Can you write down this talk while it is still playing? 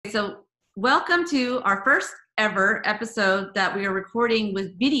So welcome to our first ever episode that we are recording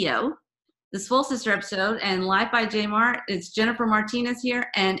with video, this Full Sister episode, and live by Jmar. It's Jennifer Martinez here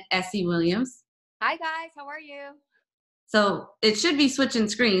and Essie Williams. Hi guys, how are you? So it should be switching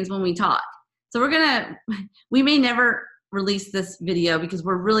screens when we talk. So we may never release this video because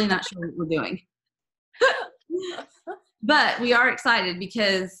we're really not sure what we're doing. But we are excited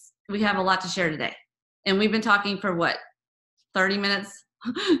because we have a lot to share today. And we've been talking for what, 30 minutes?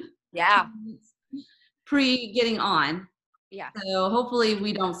 Yeah. Pre getting on. Yeah. So hopefully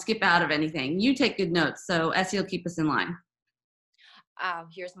we don't skip out of anything. You take good notes, so Essie will keep us in line.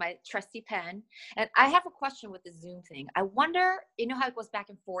 Here's my trusty pen. And I have a question with the Zoom thing. I wonder, you know how it goes back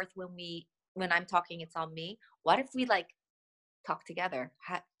and forth when I'm talking, it's on me. What if we talk together?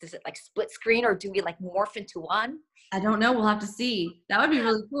 Does it split screen, or do we morph into one? I don't know. We'll have to see. That would be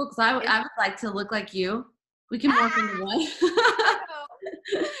really cool because I would like to look like you. We can morph into one.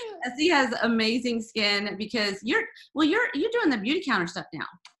 Essie has amazing skin because you're doing the beauty counter stuff now.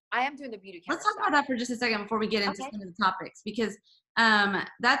 I am doing the beauty counter. Let's talk about that for just a second before we get into some of the topics, because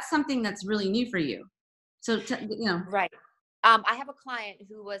that's something that's really new for you. So right. I have a client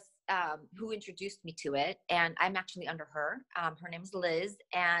who introduced me to it, and I'm actually under her. Her name is Liz,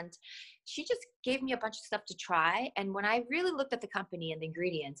 and she just gave me a bunch of stuff to try. And when I really looked at the company and the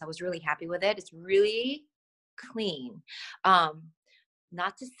ingredients, I was really happy with it. It's really clean.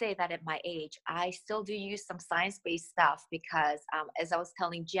 Not to say that at my age, I still do use some science-based stuff because as I was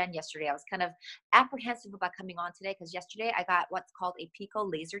telling Jen yesterday, I was kind of apprehensive about coming on today because yesterday I got what's called a Pico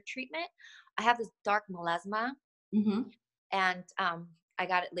laser treatment. I have this dark melasma, and I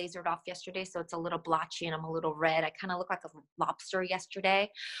got it lasered off yesterday, so it's a little blotchy and I'm a little red. I kind of look like a lobster yesterday.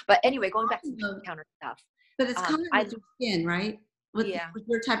 But anyway, going back to the counter stuff. But it's kind of with your skin, right? With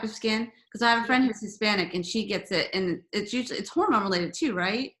your type of skin, because I have a friend who's Hispanic and she gets it, and it's hormone related too,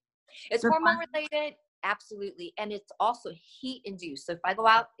 right? It's hormone related, absolutely, and it's also heat induced. So if I go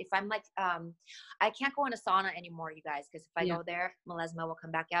out, if I'm I can't go in a sauna anymore, you guys, because if I go there, melasma will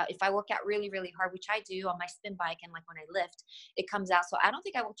come back out. If I work out really, really hard, which I do on my spin bike, and when I lift, it comes out. So I don't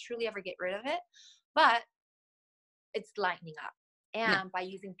think I will truly ever get rid of it, but it's lightening up. And by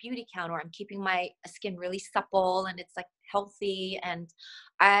using Beauty Counter, I'm keeping my skin really supple and it's healthy. And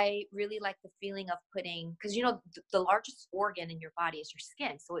I really like the feeling of putting, because the largest organ in your body is your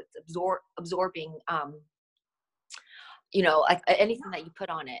skin. So it's absorbing, anything that you put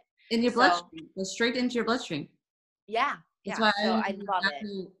on it. In your bloodstream, goes straight into your bloodstream. Yeah. That's why I love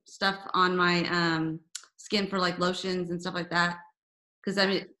it. Stuff on my skin for lotions and stuff like that. Because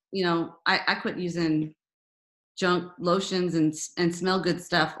I quit using junk lotions and smell good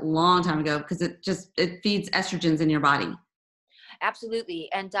stuff a long time ago because it feeds estrogens in your body. Absolutely.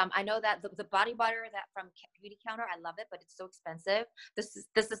 And I know that the body butter that from Beauty Counter, I love it, but it's so expensive. This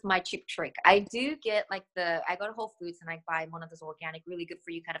is my cheap trick. I do get I go to Whole Foods and I buy one of those organic, really good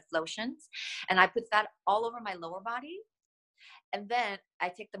for you kind of lotions, and I put that all over my lower body. And then I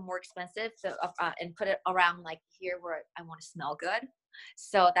take the more expensive and put it around here where I want to smell good.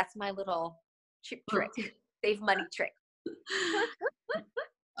 So that's my little cheap trick. Save money trick.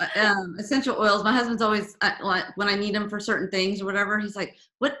 Essential oils. My husband's always when I need them for certain things or whatever, he's like,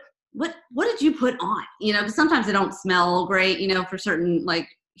 what did you put on? Because sometimes they don't smell great, for certain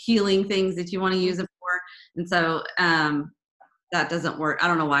healing things that you want to use it for. And so that doesn't work. I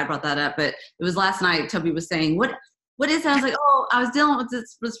don't know why I brought that up, but it was last night. Toby was saying, what is that? I was like, I was dealing with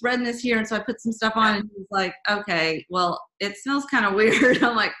this redness here. And so I put some stuff on, and he was like, okay, well, it smells kind of weird.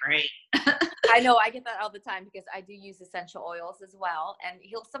 I'm like, great. I know, I get that all the time because I do use essential oils as well. And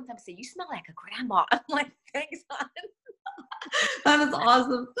he'll sometimes say, you smell like a grandma. I'm like, thanks, hon. That is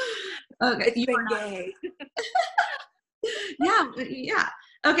awesome. Okay. It's been gay. Yeah.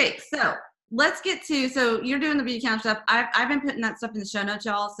 Okay, so let's get to, so you're doing the beauty counter stuff. I've been putting that stuff in the show notes,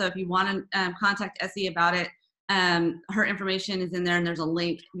 y'all. So if you want to contact Essie about it, her information is in there, and there's a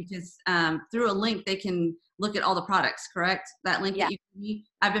link because through a link they can look at all the products, correct? That link that you give me,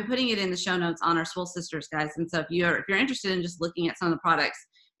 I've been putting it in the show notes on our Swole Sisters, guys. And so if you're interested in just looking at some of the products,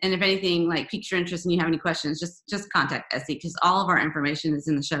 and if anything piques your interest and you have any questions, just contact Essie, because all of our information is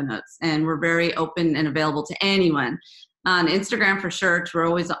in the show notes, and we're very open and available to anyone. On Instagram for sure,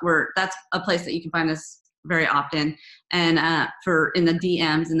 that's a place that you can find us very often, and in the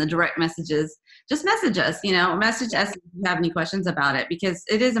DMs and the direct messages, just message us. Message us if you have any questions about it, because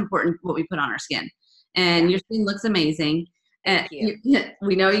it is important what we put on our skin. And your skin looks amazing. And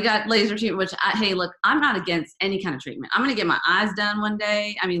we know you got laser treatment, which hey, look, I'm not against any kind of treatment. I'm going to get my eyes done one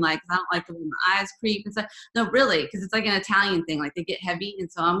day. I mean, I don't like the way my eyes creep and stuff. No, really, because it's an Italian thing. They get heavy. And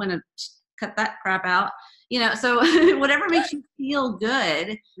so I'm going to cut that crap out, so whatever makes you feel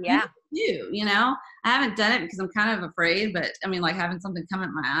good, Yeah. you know. I haven't done it because I'm kind of afraid, but I mean, like having something come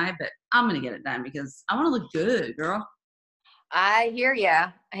in my eye, but I'm going to get it done because I want to look good, girl. I hear ya.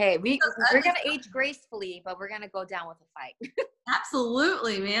 Hey, we're going to age gracefully, but we're going to go down with a fight.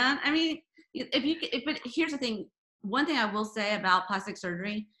 Absolutely, man. I mean, but here's the thing. One thing I will say about plastic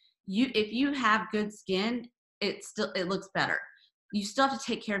surgery, if you have good skin, it looks better. You still have to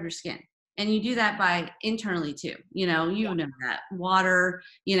take care of your skin. And you do that by internally too. You know that water,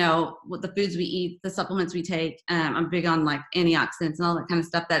 what the foods we eat, the supplements we take. I'm big on like antioxidants and all that kind of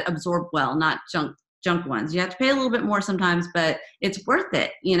stuff that absorb well, not junk ones. You have to pay a little bit more sometimes, but it's worth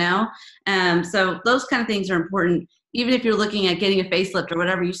it, so those kind of things are important. Even if you're looking at getting a facelift or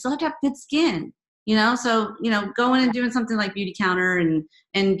whatever, you still have to have good skin, so going and doing something like Beautycounter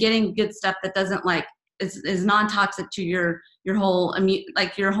and getting good stuff that doesn't like is non-toxic to your whole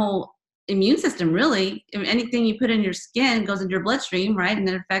immune system. Really, if anything you put in your skin goes into your bloodstream, right, and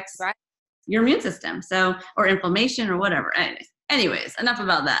then affects your immune system, or inflammation or whatever. Anyways, enough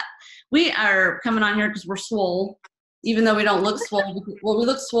about that. We are coming on here because we're swole, even though we don't look swole. Well, we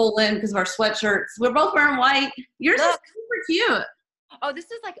look swollen because of our sweatshirts. We're both wearing white. Yours is super cute. Oh,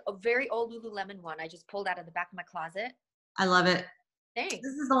 this is like a very old Lululemon one I just pulled out of the back of my closet. I love it. Thanks.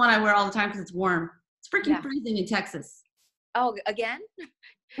 This is the one I wear all the time because it's warm. It's freaking freezing in Texas. Oh, again?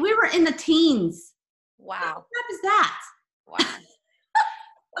 We were in the teens. Wow. What crap is that?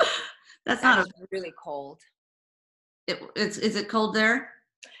 Wow. That's not really cold. Is it cold there?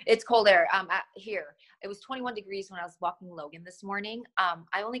 It's cold there. Here, it was 21 degrees when I was walking Logan this morning.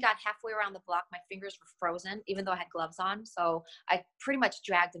 I only got halfway around the block. My fingers were frozen, even though I had gloves on. So I pretty much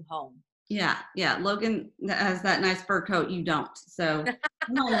dragged him home. Yeah. Logan has that nice fur coat. You don't. So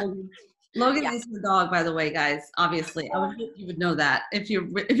no, Logan. Logan is the dog, by the way, guys. Obviously, I would hope you would know that if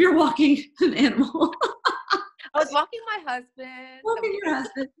you're walking an animal. I was walking my husband. Walking your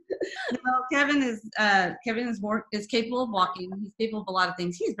husband. No, Kevin is capable of walking. He's capable of a lot of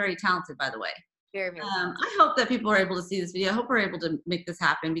things. He's very talented, by the way. Very, very I hope that people are able to see this video. I hope we're able to make this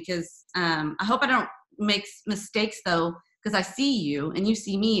happen because I hope I don't make mistakes though, because I see you and you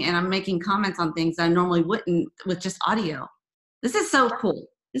see me and I'm making comments on things I normally wouldn't with just audio. This is so cool.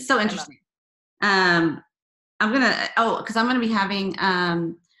 It's so interesting. I'm gonna be having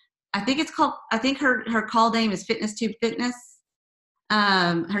I think her call name is Fitness Tube Fitness.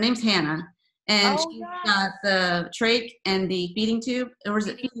 Her name's Hannah, and she's got the trach and the feeding tube. Or is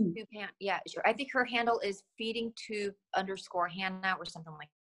it feeding tube? Yeah, sure. I think her handle is feeding tube _Hannah or something like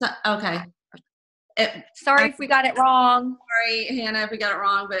that. Okay. Sorry if we got it wrong. Sorry, Hannah, if we got it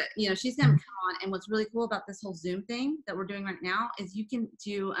wrong, but she's gonna come on. And what's really cool about this whole Zoom thing that we're doing right now is you can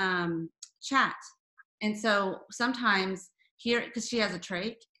do chat. And so sometimes here, because she has a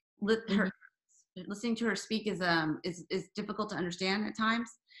trach, listening to her speak is difficult to understand at times.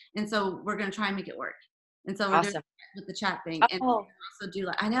 And so we're gonna try and make it work. And so we're doing it with the chat thing. And also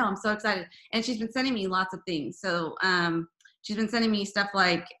I know, I'm so excited. And she's been sending me lots of things. So she's been sending me stuff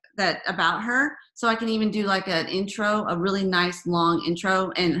like that about her, so I can even do like an intro, a really nice long intro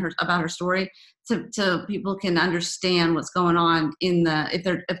and about her story, so people can understand what's going on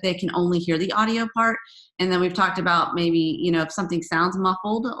if they can only hear the audio part. And then we've talked about maybe if something sounds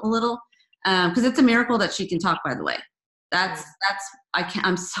muffled a little, because it's a miracle that she can talk. By the way,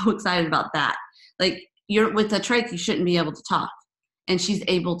 I'm so excited about that. Like you're with a trach, you shouldn't be able to talk, and she's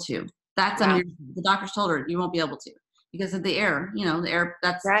able to. That's a miracle. The doctors told her you won't be able to. Because of the air, the air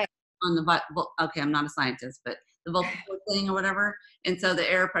that's right on the okay, I'm not a scientist, but the vocal thing or whatever, and so the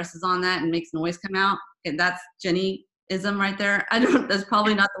air presses on that and makes noise come out, and that's Jenny-ism right there. That's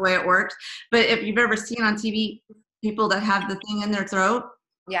probably not the way it works, but if you've ever seen on TV people that have the thing in their throat,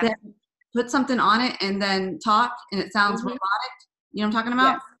 put something on it and then talk, and it sounds robotic. You know what I'm talking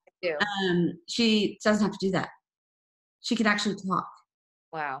about? Yes, I do. She doesn't have to do that. She can actually talk.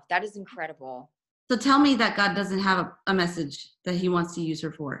 Wow, that is incredible. So tell me that God doesn't have a message that he wants to use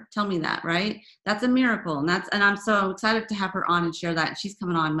her for. Tell me that, right? That's a miracle. And I'm so excited to have her on and share that. And she's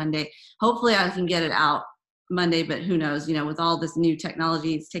coming on Monday. Hopefully I can get it out Monday, but who knows, with all this new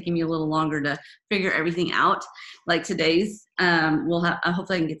technology, it's taking me a little longer to figure everything out. Like today's, hopefully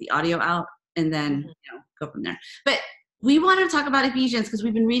I can get the audio out and then, go from there. But we want to talk about Ephesians because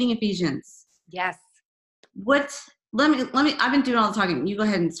we've been reading Ephesians. Yes. Let me, I've been doing all the talking. You go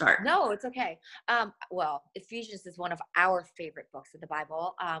ahead and start. No, it's okay. Well, Ephesians is one of our favorite books of the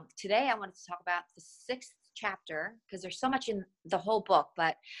Bible. Today I wanted to talk about the 6th chapter because there's so much in the whole book,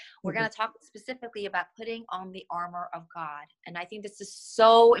 but we're going to talk specifically about putting on the armor of God. And I think this is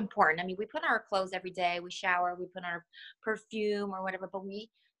so important. I mean, we put on our clothes every day, we shower, we put on our perfume or whatever, but we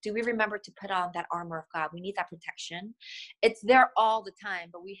do we remember to put on that armor of God? We need that protection. It's there all the time,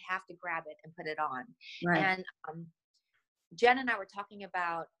 but we have to grab it and put it on. Right. And Jen and I were talking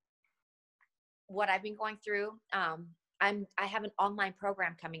about what I've been going through. I have an online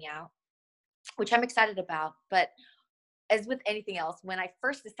program coming out, which I'm excited about. But as with anything else, when I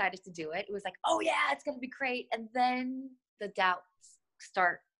first decided to do it, it was like, oh yeah, it's going to be great. And then the doubts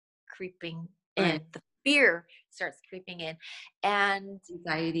start creeping in. Right. The fear starts creeping in, and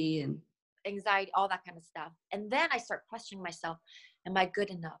anxiety, all that kind of stuff. And then I start questioning myself. Am I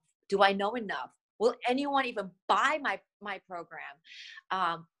good enough? Do I know enough? Will anyone even buy my program?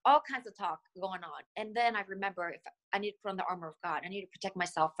 All kinds of talk going on. And then I remember, if I need to put on the armor of God, I need to protect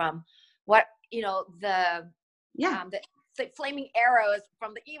myself from what, the flaming arrows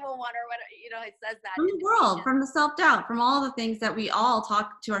from the evil one, or what, it says that from the world, from the self-doubt, from all the things that we all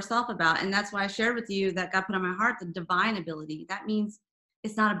talk to ourselves about. And that's why I shared with you that God put on my heart the divine ability. That means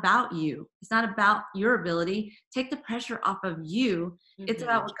it's not about you. It's not about your ability. Take the pressure off of you. Mm-hmm. It's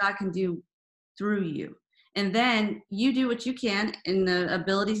about what God can do through you. And then you do what you can in the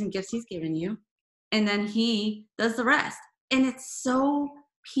abilities and gifts he's given you. And then he does the rest. And it's so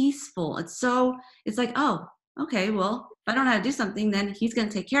peaceful. It's like, oh, okay, well, if I don't know how to do something, then he's going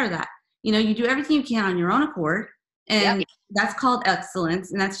to take care of that. You do everything you can on your own accord. And that's called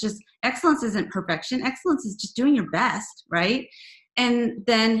excellence. And that's just, excellence isn't perfection. Excellence is just doing your best, right? And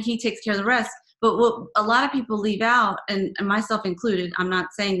then he takes care of the rest. But what a lot of people leave out, and myself included, I'm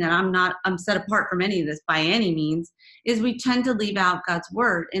not saying that I'm set apart from any of this by any means, is we tend to leave out God's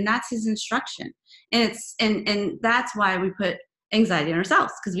word, and that's his instruction. And and that's why we put anxiety in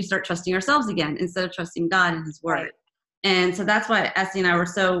ourselves, because we start trusting ourselves again instead of trusting God and his word. Right. And so that's why Essie and I were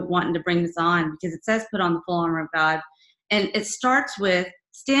so wanting to bring this on, because it says put on the full armor of God. And it starts with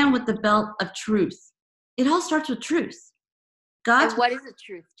stand with the belt of truth. It all starts with truth. And what is the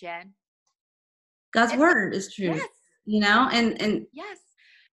truth, Jen? God's word is truth, yes. and yes.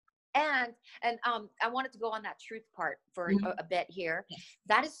 And I wanted to go on that truth part for a bit here. Yes.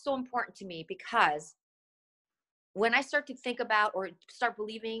 That is so important to me, because when I start to think about or start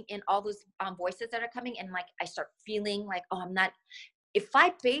believing in all those voices that are coming, and like I start feeling like, oh, I'm not, if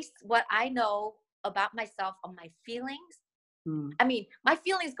I base what I know about myself on my feelings, I mean, my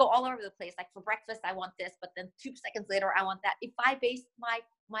feelings go all over the place. Like for breakfast, I want this, but then 2 seconds later, I want that. If I base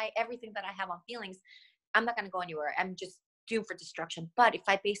my everything that I have on feelings, I'm not going to go anywhere. I'm just doomed for destruction. But if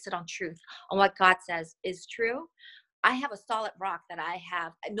I base it on truth, on what God says is true, I have a solid rock that I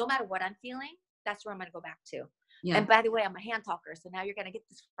have. No matter what I'm feeling, that's where I'm going to go back to. Yeah. And by the way, I'm a hand talker, so now you're going to get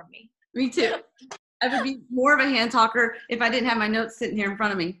this from me. Me too. I would be more of a hand talker if I didn't have my notes sitting here in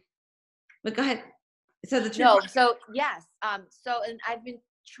front of me. But go ahead. So the truth. No, so yes. And I've been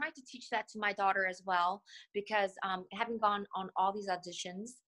trying to teach that to my daughter as well, because having gone on all these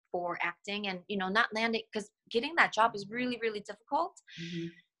auditions for acting and, not landing, because getting that job is really, really difficult. Mm-hmm.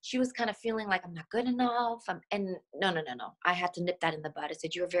 She was kind of feeling like I'm not good enough. And no. I had to nip that in the bud. I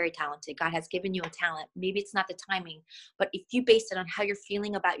said, you're very talented. God has given you a talent. Maybe it's not the timing, but if you base it on how you're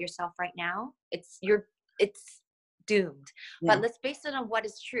feeling about yourself right now, it's doomed. Yeah. But let's base it on what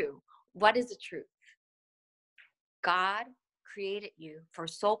is true. What is the truth? God created you for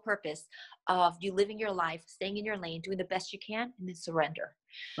sole purpose of you living your life, staying in your lane, doing the best you can, and then surrender.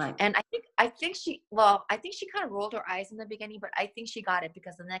 Right. And I think she kind of rolled her eyes in the beginning, but I think she got it,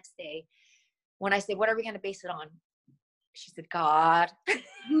 because the next day when I said, what are we going to base it on? She said, God.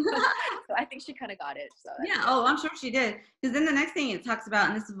 So I think she kind of got it. So yeah. Oh, I'm sure she did. Because then the next thing it talks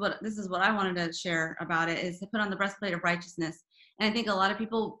about, and this is what I wanted to share about it, is to put on the breastplate of righteousness. And I think a lot of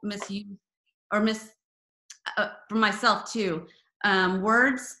people misuse or for myself too,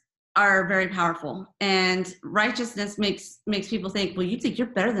 words are very powerful, and righteousness makes people think, well, you think you're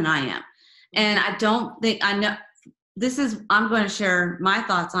better than I am. And I don't think I know. I'm going to share my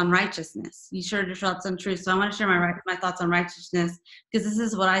thoughts on righteousness. You shared your thoughts on truth. So I want to share my thoughts on righteousness, because this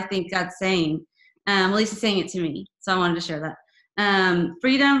is what I think God's saying. At least he's saying it to me. So I wanted to share that.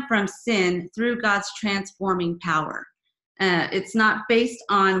 Freedom from sin through God's transforming power. It's not based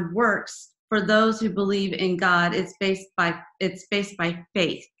on works. For those who believe in God, it's based by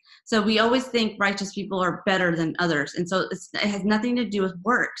faith. So we always think righteous people are better than others, and so it has nothing to do with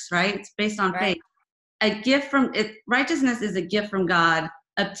works, right? It's based on faith. A gift from it. Righteousness is a gift from God,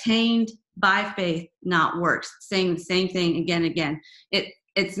 obtained by faith, not works. Saying the same thing again and again.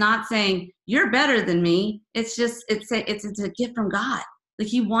 It's not saying you're better than me. It's just it's a gift from God. Like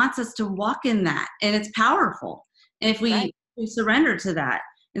he wants us to walk in that, and it's powerful. And if we surrender to that.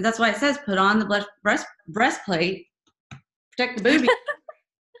 And that's why it says, put on the breastplate, protect the booby.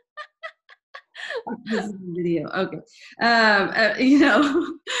 This is a video. Okay. You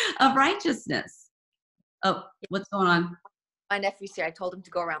know, of righteousness. Oh, what's going on? My nephew's here. I told him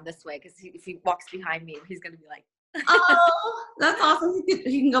to go around this way because if he walks behind me, he's going to be like, Oh, that's awesome.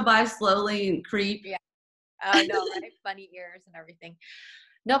 He can go by slowly and creep. yeah. I know, right? Funny ears and everything.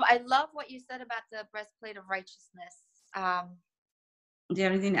 No, but I love what you said about the breastplate of righteousness. Do you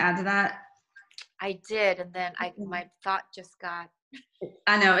have anything to add to that? I did, and then my thought just got.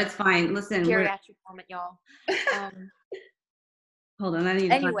 I know, it's fine. Listen, geriatric moment, y'all. Hold on, I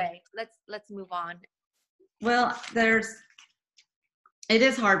need. Anyway, let's move on. Well, it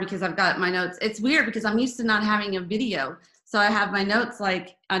is hard because I've got my notes. It's weird because I'm used to not having a video, so I have my notes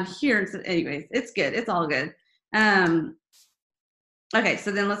like on here. So anyways, it's good. It's all good. Okay,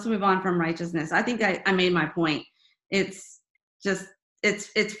 so then let's move on from righteousness. I think I made my point. It's just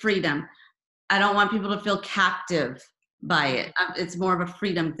it's freedom. I don't want people to feel captive by it. It's more of a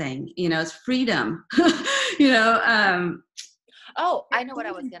freedom thing. You know, it's freedom. You know. Oh, I know what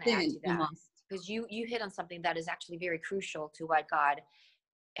I was going to add to that, because you hit on something that is actually very crucial to what God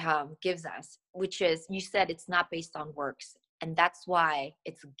gives us, which is, you said it's not based on works, and that's why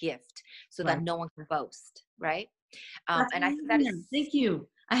it's a gift, so that no one can boast, right? And I think that is. Thank you.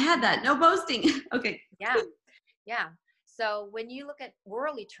 I had that. No boasting. Okay. Yeah. So when you look at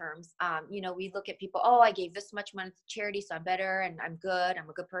worldly terms, you know, we look at people, oh, I gave this much money to charity, so I'm better and I'm good. I'm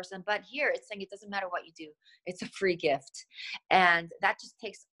a good person. But here it's saying it doesn't matter what you do. It's a free gift. And that just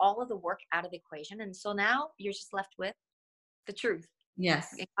takes all of the work out of the equation. And so now you're just left with the truth.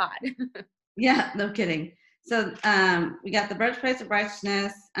 Yes. In God. Yeah, no kidding. So we got the breastplate of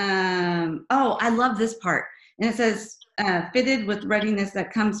righteousness. Oh, I love this part. And it says, fitted with readiness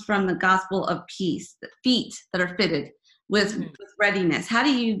that comes from the gospel of peace. The feet that are fitted with readiness. How do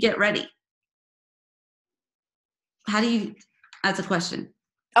you get ready? That's a question.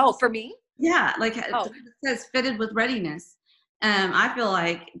 Oh, for me? Yeah, like it says fitted with readiness. I feel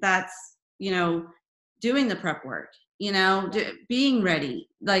like that's, you know, doing the prep work, you know, being ready,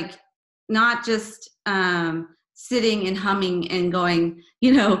 like not just sitting and humming and going,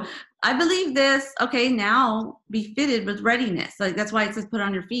 you know, I believe this. Okay, now be fitted with readiness. Like that's why it says put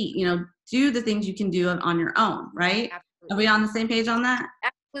on your feet, you know, do the things you can do on your own, right? Absolutely. Are we on the same page on that?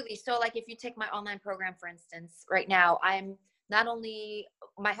 Absolutely. So like if you take my online program, for instance, right now, I'm not only,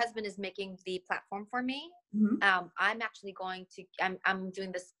 my husband is making the platform for me. Mm-hmm. I'm actually going to, I'm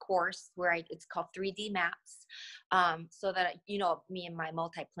doing this course where it's called 3D Maps. So that, you know, me and my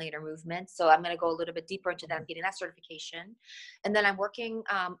multiplanar movement. So I'm going to go a little bit deeper into that. I'm getting that certification. And then I'm working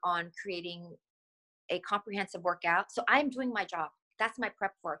on creating a comprehensive workout. So I'm doing my job. That's my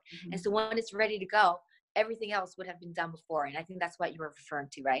prep work. Mm-hmm. And so when it's ready to go, everything else would have been done before. And I think that's what you were referring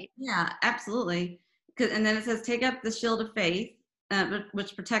to, right? Yeah, absolutely. And then it says, take up the shield of faith,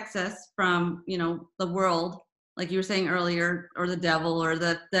 which protects us from, you know, the world, like you were saying earlier, or the devil, or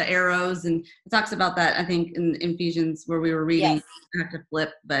the arrows. And it talks about that, I think, in Ephesians where we were reading. Yes. I have to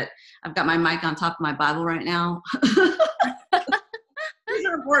flip, but I've got my mic on top of my Bible right now. These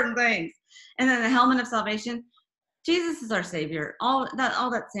are important things. And then the helmet of salvation. Jesus is our Savior. All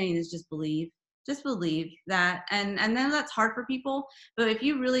that's saying is just believe. Just believe that. And then that's hard for people. But if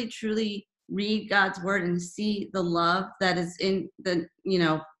you really, truly read God's word and see the love that is in the, you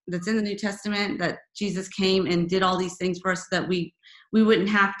know, that's in the New Testament, that Jesus came and did all these things for us so that we wouldn't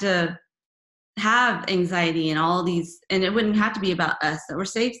have to have anxiety and all these, and it wouldn't have to be about us, that we're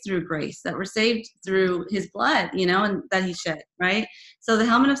saved through grace, that we're saved through his blood, you know, and that he shed, right? So the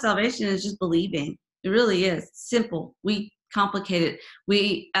helmet of salvation is just believing. It really is simple. We complicate it.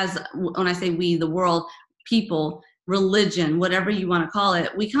 When I say we, the world, people, religion, whatever you want to call it,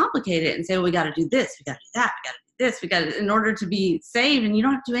 we complicate it and say, well, we got to do this, we got to do that, we got to do this, we got to, in order to be saved, and you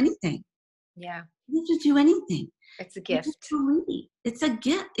don't have to do anything. Yeah. You don't have to do anything. It's a gift. It's a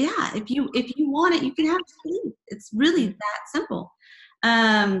gift. Yeah. If you want it, you can have it. It's really that simple.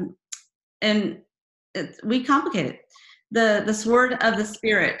 And we complicate it. The sword of the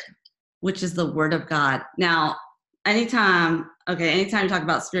Spirit, which is the word of God. Now, anytime you talk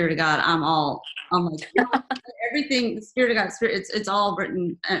about Spirit of God, I'm like, everything, the Spirit of God, Spirit, it's all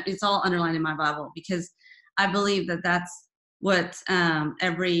written, it's all underlined in my Bible, because I believe that that's what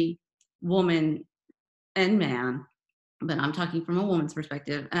every woman and man, but I'm talking from a woman's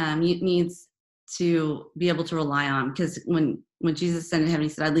perspective, needs to be able to rely on. Because when Jesus ascended to heaven, he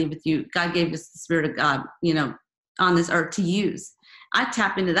said, I leave with you. God gave us the Spirit of God, you know, on this earth to use. I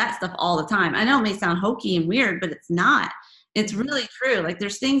tap into that stuff all the time. I know it may sound hokey and weird, but it's not. It's really true. Like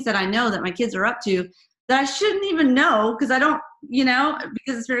there's things that I know that my kids are up to that I shouldn't even know, because I don't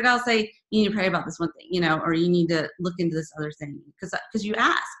because the Spirit of God will say, you need to pray about this one thing, or you need to look into this other thing, because you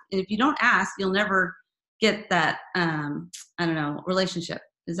ask. And if you don't ask, you'll never get that, I don't know, relationship.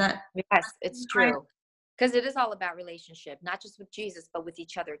 Is that? Yes, it's true. Because it is all about relationship, not just with Jesus, but with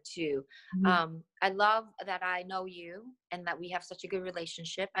each other too. Mm-hmm. I love that I know you and that we have such a good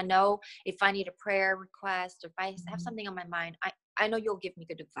relationship. I know if I need a prayer request or if I have something on my mind, I know you'll give me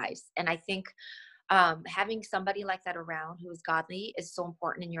good advice. And I think having somebody like that around who is godly is so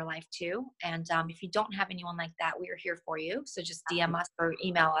important in your life too. And if you don't have anyone like that, we are here for you. So just DM us or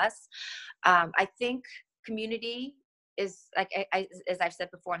email us. I think community is, like as I've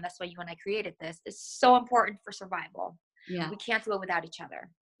said before, and that's why you and I created this, is so important for survival. Yeah. We can't do it without each other.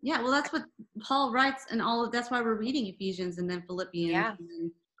 Yeah. Well, that's what Paul writes, and that's why we're reading Ephesians and then Philippians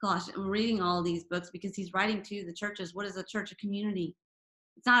and Colossians. We're reading all these books because he's writing to the churches. What is a church? A community.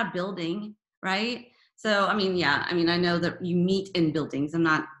 It's not a building, right? So, I know that you meet in buildings.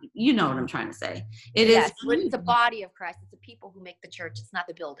 What I'm trying to say. It's the body of Christ. It's the people who make the church. It's not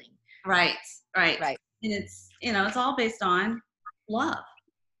the building. Right. And it's, it's all based on love.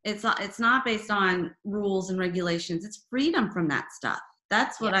 It's not based on rules and regulations. It's freedom from that stuff.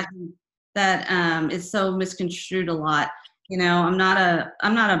 That's what I think that is so misconstrued a lot. I'm not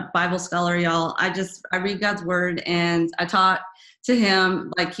a Bible scholar, y'all. I read God's word and I talk to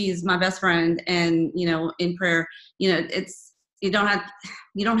him like he's my best friend, and in prayer, it's you don't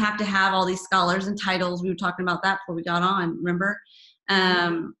have to have all these scholars and titles. We were talking about that before we got on, remember?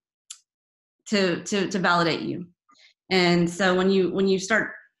 To validate you. And so when you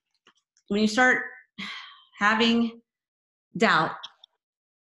start having doubt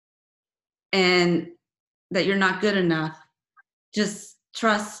and that you're not good enough, just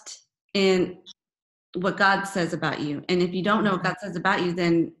trust in what God says about you. And if you don't know what God says about you,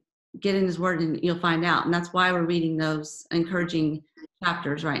 then get in his word and you'll find out. And that's why we're reading those encouraging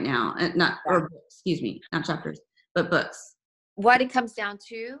chapters right now. Not chapters, but books. What it comes down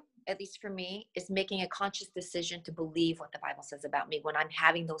to, at least for me, is making a conscious decision to believe what the Bible says about me when I'm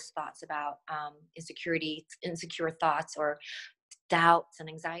having those thoughts about insecure thoughts or doubts and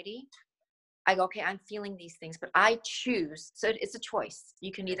anxiety. I go, okay, I'm feeling these things, but I choose. So it's a choice.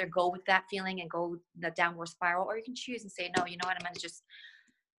 You can either go with that feeling and go the downward spiral, or you can choose and say, no, you know what? I'm going to just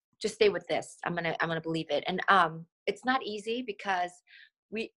stay with this. I'm going to believe it. And it's not easy because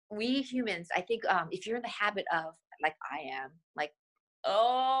we humans, I think if you're in the habit of, like I am, like,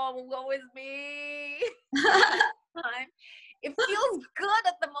 oh, woe is me. It feels good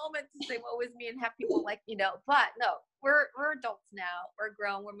at the moment to say woe is me and have people but no, we're adults now. We're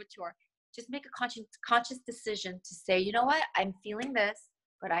grown. We're mature. Just make a conscious decision to say, you know what, I'm feeling this,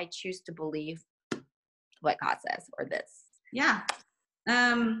 but I choose to believe what God says or this. Yeah.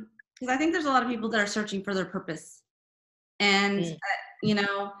 Because I think there's a lot of people that are searching for their purpose. And,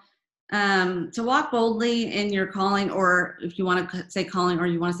 to walk boldly in your calling, or if you want to say calling or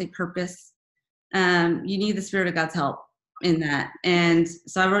you want to say purpose, you need the Spirit of God's help in that. And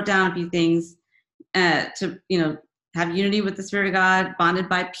so I wrote down a few things to, have unity with the Spirit of God, bonded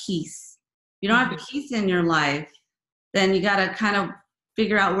by peace. If you don't have peace in your life, then you got to kind of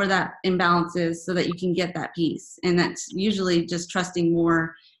figure out where that imbalance is so that you can get that peace. And that's usually just trusting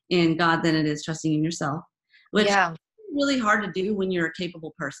more in God than it is trusting in yourself, which is really hard to do when you're a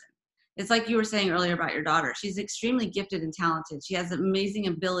capable person. It's like you were saying earlier about your daughter. She's extremely gifted and talented. She has amazing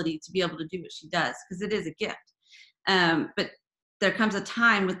ability to be able to do what she does because it is a gift. But there comes a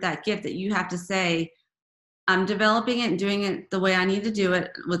time with that gift that you have to say, I'm developing it and doing it the way I need to do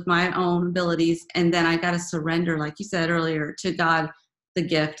it with my own abilities. And then I got to surrender, like you said earlier, to God, the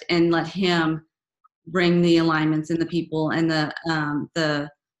gift, and let him bring the alignments and the people and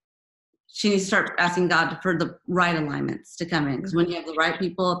she needs to start asking God for the right alignments to come in. Because when you have the right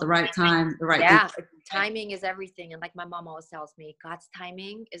people at the right time, timing is everything. And like my mom always tells me, God's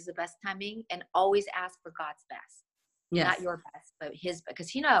timing is the best timing, and always ask for God's best. Yes. Not your best, but his, because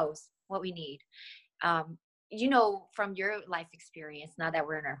he knows what we need. From your life experience, now that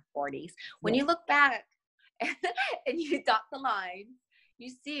we're in our 40s, when you look back and you dot the line, you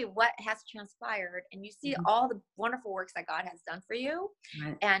see what has transpired and you see all the wonderful works that God has done for you.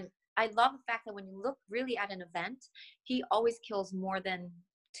 Right. And I love the fact that when you look really at an event, he always kills more than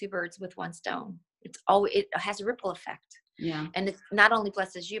two birds with one stone. It has a ripple effect. Yeah. And it not only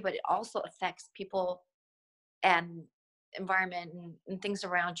blesses you, but it also affects people and environment and things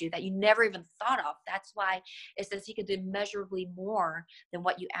around you that you never even thought of. That's why it says he could do immeasurably more than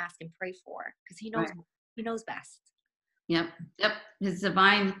what you ask and pray for, because he knows he knows best. Yep. His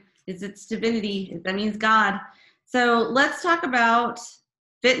it's divinity. That means God. So let's talk about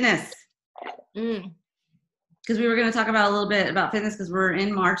fitness. because we were going to talk about a little bit about fitness because we're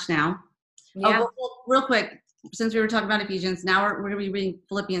in March now. Yeah. Well, real quick, since we were talking about Ephesians, now we're going to be reading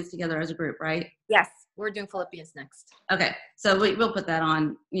Philippians together as a group, right? Yes, we're doing Philippians next. Okay, so we'll put that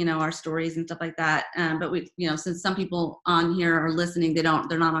on, our stories and stuff like that. But we, since some people on here are listening, they're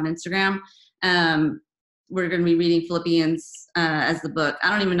not on Instagram. We're going to be reading Philippians as the book. I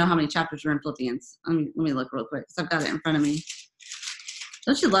don't even know how many chapters are in Philippians. Let me look real quick because I've got it in front of me.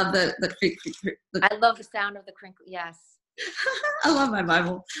 Don't you love the I love the sound of the crinkle. Yes. I love my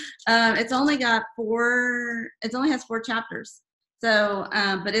Bible. It's only has 4 chapters. So,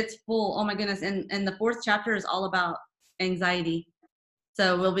 but it's full. Oh my goodness. And the 4th chapter is all about anxiety.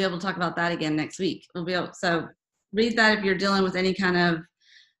 So we'll be able to talk about that again next week. So read that if you're dealing with any kind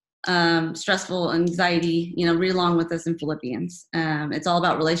of stressful anxiety, read along with us in Philippians. It's all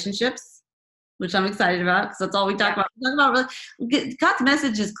about relationships, which I'm excited about because that's all we talk about. We talk about God's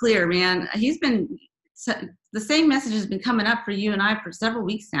message is clear, man. The same message has been coming up for you and I for several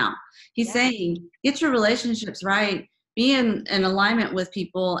weeks now. He's saying, get your relationships right, be in alignment with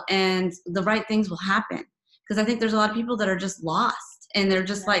people, and the right things will happen. Because I think there's a lot of people that are just lost and they're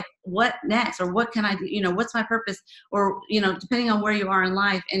just like, what next? Or what can I do? What's my purpose? Or, depending on where you are in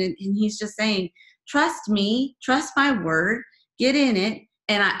life. And he's just saying, trust me, trust my word, get in it.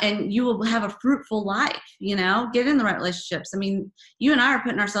 And you will have a fruitful life, get in the right relationships. I mean, you and I are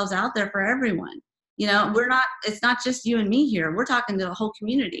putting ourselves out there for everyone. It's not just you and me here. We're talking to the whole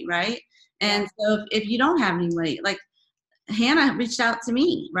community, right? And so if you don't have anybody, like Hannah reached out to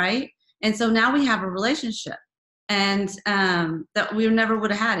me, right? And so now we have a relationship and that we never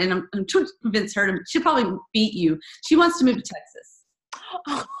would have had. And I'm trying to convince her she'll probably beat you. She wants to move to Texas.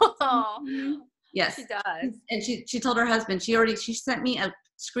 Oh, yes. She does. And she told her husband, she sent me a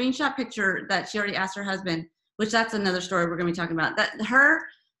screenshot picture that she already asked her husband, which that's another story we're going to be talking about.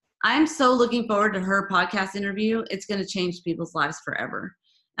 I'm so looking forward to her podcast interview. It's going to change people's lives forever.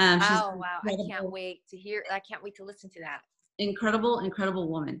 Oh, wow. I can't wait to hear. I can't wait to listen to that. Incredible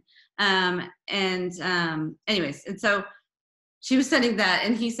woman. Anyways, and so she was sending that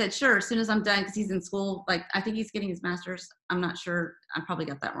and he said, sure, as soon as I'm done, because he's in school, like I think he's getting his master's. I'm not sure. I probably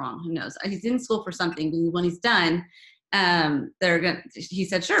got that wrong. Who knows? He's in school for something. When he's done, he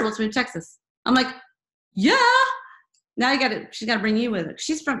said, sure, let's move to Texas. I'm like, yeah. Now she's got to bring you with her.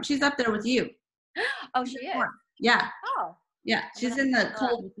 She's up there with you. Oh, she is? Yeah. Oh. Yeah. She's in the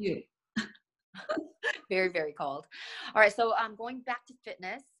cold with you. Very, very cold. All right. So going back to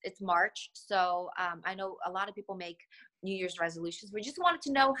fitness, it's March. So I know a lot of people make New Year's resolutions. We just wanted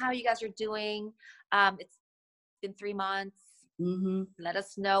to know how you guys are doing. It's been 3 months. Mm-hmm. Let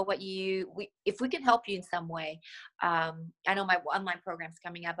us know if we can help you in some way. I know my online program's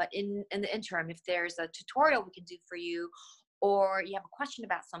coming up, but in the interim, if there's a tutorial we can do for you, or you have a question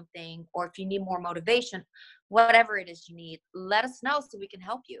about something, or if you need more motivation, whatever it is you need, let us know so we can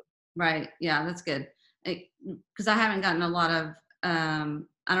help you. Right. Yeah, that's good. Because I haven't gotten a lot of, I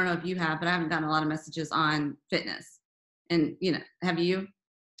don't know if you have, but I haven't gotten a lot of messages on fitness. And, have you?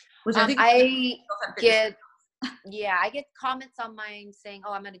 Which I think I get comments on mine saying,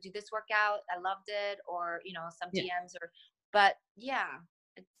 oh, I'm going to do this workout. I loved it. Or, some DMs but yeah.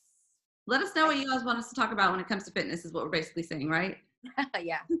 Let us know what you guys want us to talk about when it comes to fitness is what we're basically saying, right?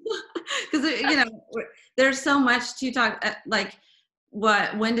 Yeah. Because, there's so much to talk, like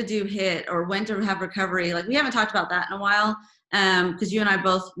when to do HIIT or when to have recovery. Like we haven't talked about that in a while. Because you and I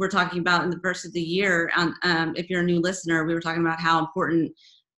both were talking about in the first of the year, if you're a new listener, we were talking about how important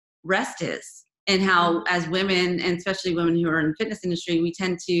rest is. And how, as women, and especially women who are in the fitness industry, we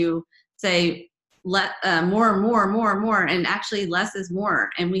tend to say more and more, and actually less is more.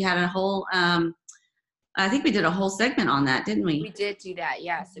 And we had a whole, I think we did a whole segment on that, didn't we? We did do that.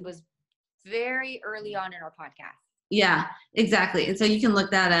 Yes, it was very early on in our podcast. Yeah, exactly. And so you can look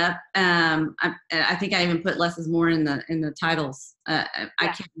that up. I think I even put less is more in the titles. I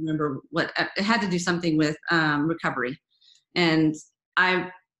can't remember what it had to do something with recovery, and I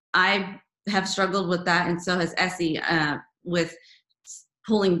have struggled with that, and so has Essie with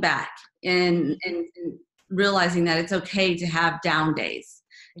pulling back and realizing that it's okay to have down days.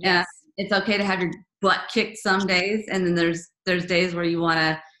 Yes. It's okay to have your butt kicked some days, and then there's days where you want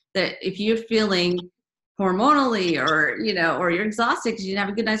to, that if you're feeling hormonally or you're exhausted because you didn't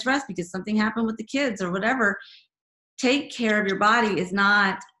have a good night's rest because something happened with the kids or whatever, take care of your body is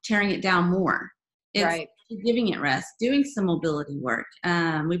not tearing it down more. It's right. Giving it rest, doing some mobility work.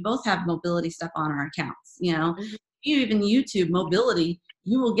 We both have mobility stuff on our accounts. Mm-hmm. If you even YouTube mobility,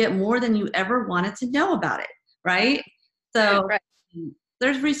 you will get more than you ever wanted to know about it, right? So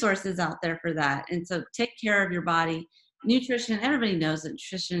there's resources out there for that. And so take care of your body, nutrition, everybody knows that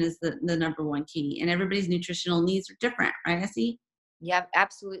nutrition is the number one key, and everybody's nutritional needs are different, right, Essie? Yeah,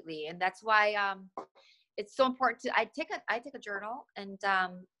 absolutely. And that's why it's so important to I take a journal and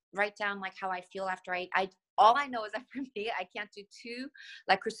write down like how I feel after I all I know is that for me, I can't do two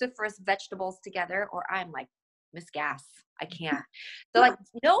like cruciferous vegetables together or I'm like Miss Gas. I can't. So like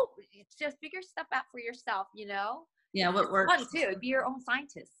no, it's just figure stuff out for yourself, you know? Yeah, what It's works. fun too. Be your own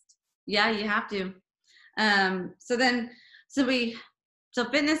scientist. Yeah, you have to. So then, so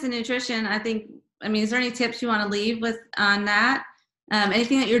fitness and nutrition, I mean, is there any tips you want to leave with on that?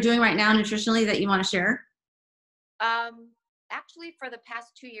 Anything that you're doing right now nutritionally that you want to share? Actually, for the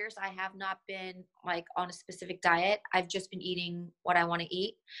past 2 years, I have not been like on a specific diet. I've just been eating what I want to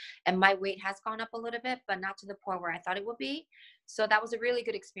eat. And my weight has gone up a little bit, but not to the point where I thought it would be. So that was a really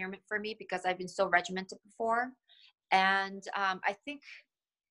good experiment for me because I've been so regimented before. And I think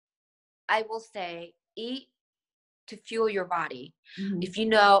I will say eat to fuel your body. Mm-hmm. If you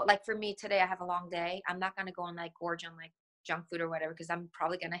know, like for me today, I have a long day. I'm not going to go and like gorge on like junk food or whatever, because I'm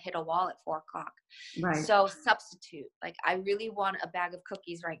probably going to hit a wall at 4:00. Right. So substitute, like I really want a bag of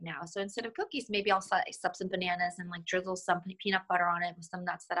cookies right now. So instead of cookies, maybe I'll slice up some bananas and like drizzle some peanut butter on it with some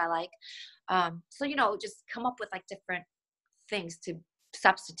nuts that I like. So, you know, just come up with like different things to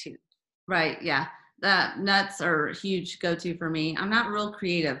substitute. Right. Yeah. The nuts are a huge go-to for me. I'm not real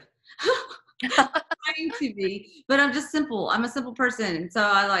creative. Trying to be, but I'm just simple. I'm a simple person. And so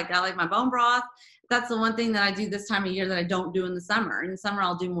I like my bone broth. That's the one thing that I do this time of year that I don't do in the summer. In the summer,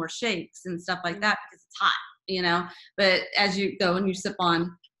 I'll do more shakes and stuff like that because it's hot, you know, but as you go and you sip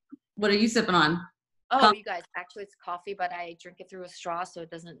on, what are you sipping on? Oh, you guys, actually it's coffee, but I drink it through a straw so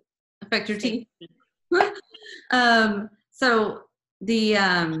it doesn't affect your teeth. So the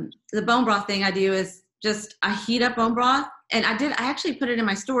bone broth thing I do is just I heat up bone broth, and I actually put it in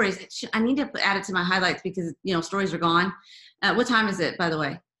my stories. I need to add it to my highlights because you know stories are gone. What time is it, by the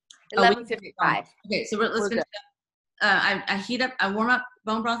way? 11:55. Okay, so let's finish up. I heat up, I warm up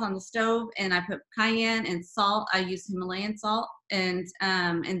bone broth on the stove, and I put cayenne and salt. I use Himalayan salt, and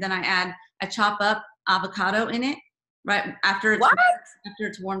then I chop up avocado in it. Right after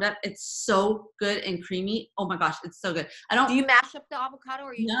it's warmed up, it's so good and creamy. Oh my gosh, it's so good. Do you mash up the avocado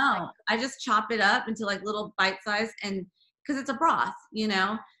or you? No, I just chop it up into like little bite size, and because it's a broth, you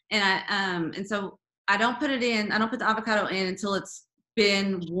know. And so I don't put it in. I don't put the avocado in until it's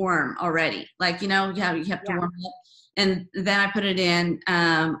been warm already. Like you know, you have to warm it up, and then I put it in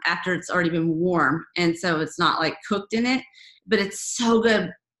after it's already been warm, and so it's not like cooked in it. But it's so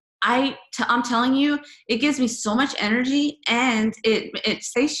good. I'm telling you, it gives me so much energy, and it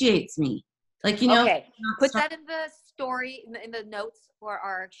satiates me. Like, you know. Okay, put that in the story, in the notes for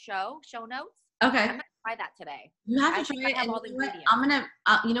our show notes. Okay. I'm going to try that today. You have to try it. I have all the ingredients. I'm going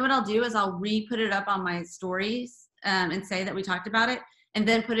to, you know what I'll do is I'll re-put it up on my stories and say that we talked about it, and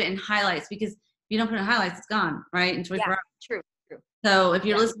then put it in highlights, because if you don't put it in highlights, it's gone, right? In 24 hours. True. So if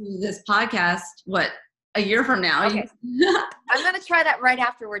you're listening to this podcast, a year from now. Okay. I'm going to try that right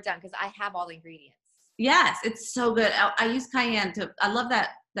after we're done because I have all the ingredients. Yes, it's so good. I use cayenne I love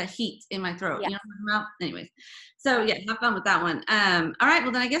that heat in my throat. Yes. You know what I'm about? Anyways. So yeah, have fun with that one. All right.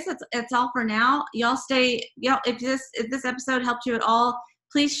 Well then I guess that's all for now. Y'all if this episode helped you at all,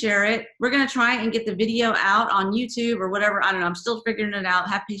 please share it. We're going to try and get the video out on YouTube or whatever. I don't know. I'm still figuring it out.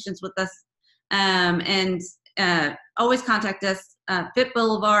 Have patience with us. And always contact us. Fit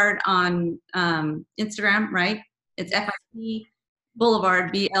Boulevard on Instagram, right? It's FIT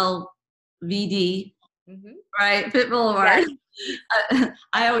Boulevard, BLVD, right? Fit Boulevard. Yes.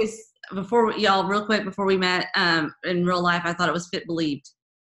 I always, real quick, before we met in real life, I thought it was Fit Believed.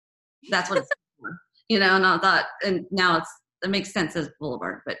 That's what it's for, you know, and I thought, and now it makes sense as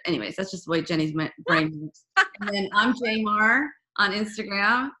Boulevard. But anyways, that's just the way Jenny's brain moves. And then I'm Jamar on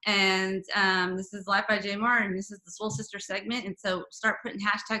Instagram, and this is Life by Jamar, and this is the Swole Sister segment. And so start putting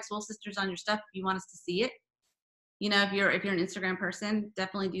hashtag Swole Sisters on your stuff if you want us to see it. You know, if you're an Instagram person,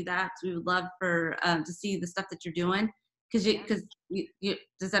 definitely do that. We would love to see the stuff that you're doing. Because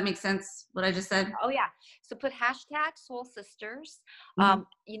does that make sense what I just said? Oh yeah. So put hashtag Swole Sisters.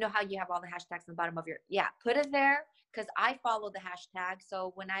 You know how you have all the hashtags on the bottom of put it there, because I follow the hashtag.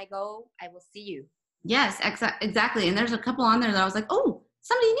 So when I go, I will see you. Yes, exactly. And there's a couple on there that I was like, oh,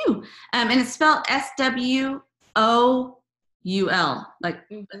 somebody new. And it's spelled SWOUL. Like,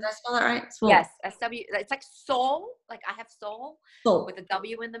 did I spell that right? Swole. Yes, SW. It's like soul. Like I have soul with a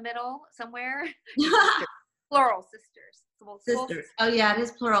W in the middle somewhere. Plural, sisters. Sisters. Oh yeah, it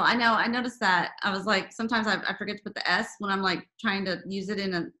is plural. I know. I noticed that. I was like, sometimes I forget to put the S when I'm like trying to use it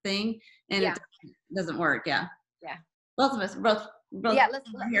in a thing, and it doesn't work. Yeah. Yeah. Both of us, both Yeah,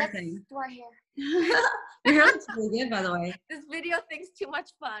 our hair let's thing. do our hair. Your hair looks really good, by the way. This video thing's too much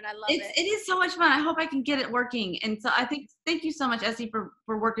fun. I love It is so much fun. I hope I can get it working. And so I think, thank you so much, Essie, for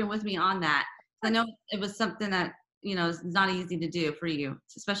working with me on that. I know it was something that, you know, is not easy to do for you,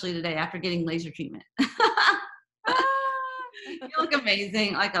 especially today after getting laser treatment. You look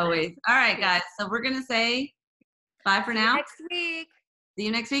amazing, like always. All right, guys. So we're going to say bye for now. Next week. See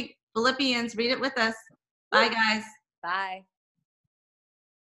you next week. Philippians, read it with us. Bye, guys. Bye.